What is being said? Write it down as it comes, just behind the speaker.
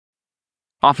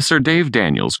Officer Dave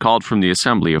Daniels called from the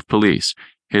Assembly of Police,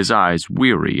 his eyes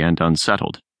weary and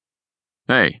unsettled.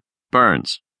 "Hey,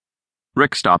 Burns."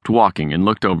 Rick stopped walking and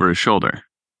looked over his shoulder.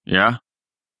 "Yeah?"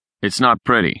 "It's not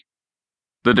pretty."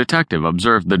 The detective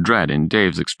observed the dread in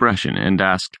Dave's expression and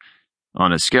asked,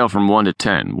 "On a scale from 1 to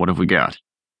 10, what have we got?"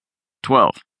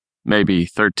 12, maybe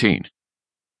 13.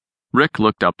 Rick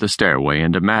looked up the stairway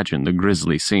and imagined the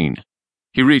grisly scene.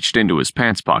 He reached into his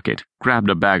pants pocket, grabbed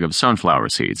a bag of sunflower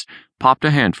seeds, popped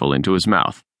a handful into his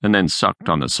mouth, and then sucked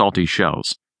on the salty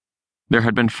shells. There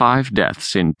had been 5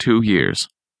 deaths in 2 years,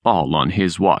 all on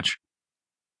his watch.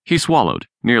 He swallowed,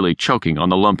 nearly choking on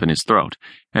the lump in his throat,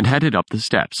 and headed up the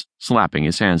steps, slapping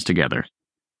his hands together.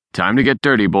 "Time to get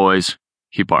dirty, boys,"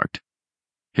 he barked.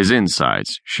 His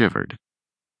insides shivered.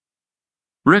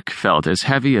 Rick felt as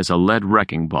heavy as a lead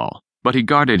wrecking ball, but he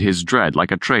guarded his dread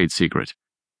like a trade secret.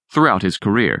 Throughout his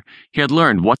career, he had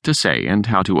learned what to say and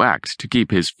how to act to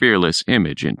keep his fearless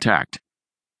image intact.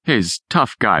 His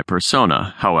tough guy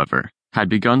persona, however, had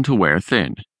begun to wear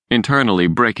thin, internally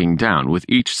breaking down with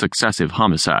each successive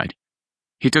homicide.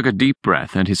 He took a deep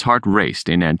breath and his heart raced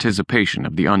in anticipation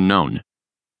of the unknown.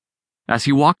 As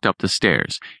he walked up the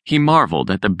stairs, he marveled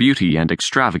at the beauty and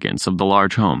extravagance of the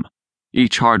large home.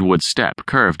 Each hardwood step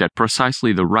curved at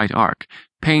precisely the right arc,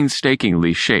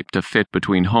 painstakingly shaped to fit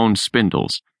between honed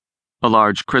spindles. A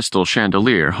large crystal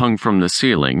chandelier hung from the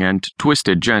ceiling and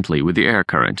twisted gently with the air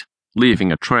current,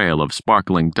 leaving a trail of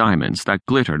sparkling diamonds that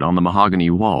glittered on the mahogany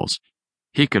walls.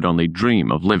 He could only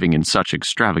dream of living in such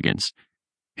extravagance.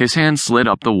 His hand slid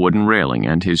up the wooden railing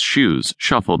and his shoes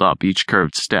shuffled up each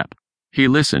curved step. He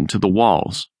listened to the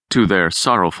walls, to their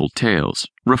sorrowful tales,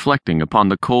 reflecting upon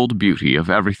the cold beauty of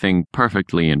everything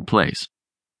perfectly in place.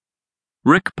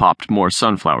 Rick popped more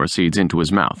sunflower seeds into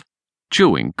his mouth.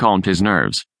 Chewing calmed his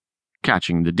nerves.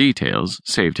 Catching the details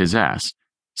saved his ass.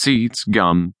 Seeds,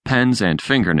 gum, pens, and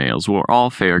fingernails were all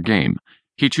fair game.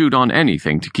 He chewed on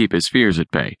anything to keep his fears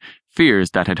at bay, fears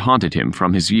that had haunted him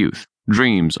from his youth,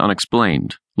 dreams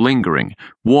unexplained, lingering,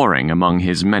 warring among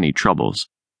his many troubles.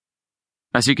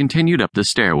 As he continued up the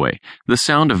stairway, the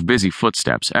sound of busy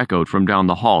footsteps echoed from down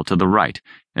the hall to the right,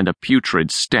 and a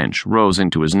putrid stench rose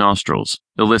into his nostrils,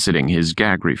 eliciting his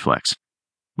gag reflex.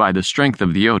 By the strength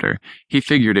of the odor, he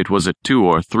figured it was a 2-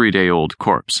 or 3-day-old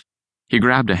corpse. He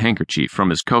grabbed a handkerchief from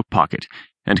his coat pocket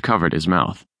and covered his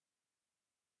mouth.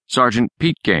 Sergeant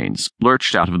Pete Gaines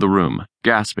lurched out of the room,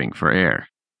 gasping for air.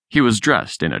 He was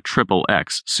dressed in a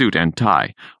XXX suit and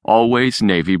tie, always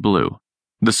navy blue.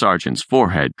 The sergeant's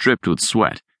forehead dripped with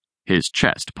sweat. His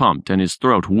chest pumped and his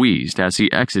throat wheezed as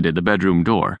he exited the bedroom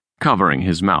door, covering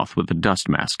his mouth with a dust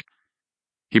mask.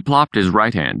 He plopped his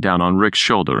right hand down on Rick's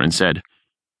shoulder and said,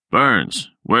 "Burns,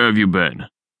 where have you been?"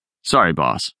 "Sorry,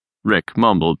 boss," Rick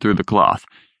mumbled through the cloth.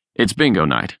 "It's bingo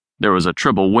night. There was a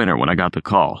triple winner when I got the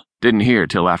call. Didn't hear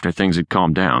till after things had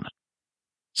calmed down."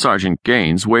 Sergeant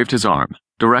Gaines waved his arm,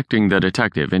 directing the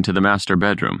detective into the master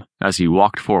bedroom as he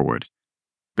walked forward.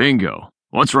 "Bingo.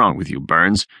 What's wrong with you,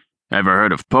 Burns? Ever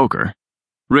heard of poker?"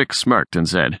 Rick smirked and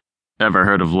said, "Ever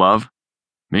heard of love?"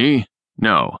 "Me?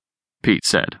 No," Pete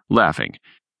said, laughing.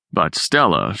 "But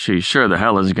Stella, she sure the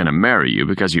hell isn't going to marry you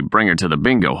because you bring her to the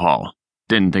bingo hall.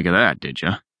 Didn't think of that, did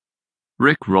ya?"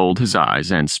 Rick rolled his eyes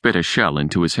and spit a shell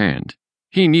into his hand.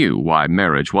 He knew why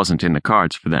marriage wasn't in the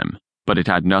cards for them, but it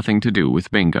had nothing to do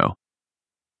with bingo.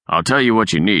 "I'll tell you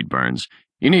what you need, Burns.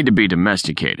 You need to be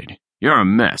domesticated. You're a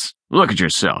mess. Look at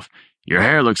yourself. Your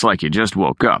hair looks like you just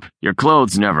woke up, your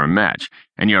clothes never match,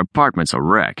 and your apartment's a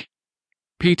wreck."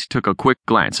 Pete took a quick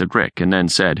glance at Rick and then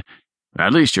said,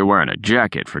 "At least you're wearing a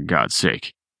jacket, for God's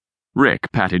sake."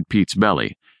 Rick patted Pete's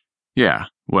belly. "Yeah,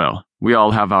 well, we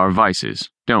all have our vices,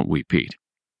 don't we, Pete?"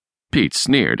 Pete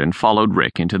sneered and followed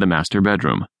Rick into the master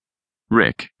bedroom.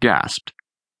 Rick gasped.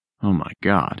 Oh my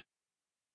God.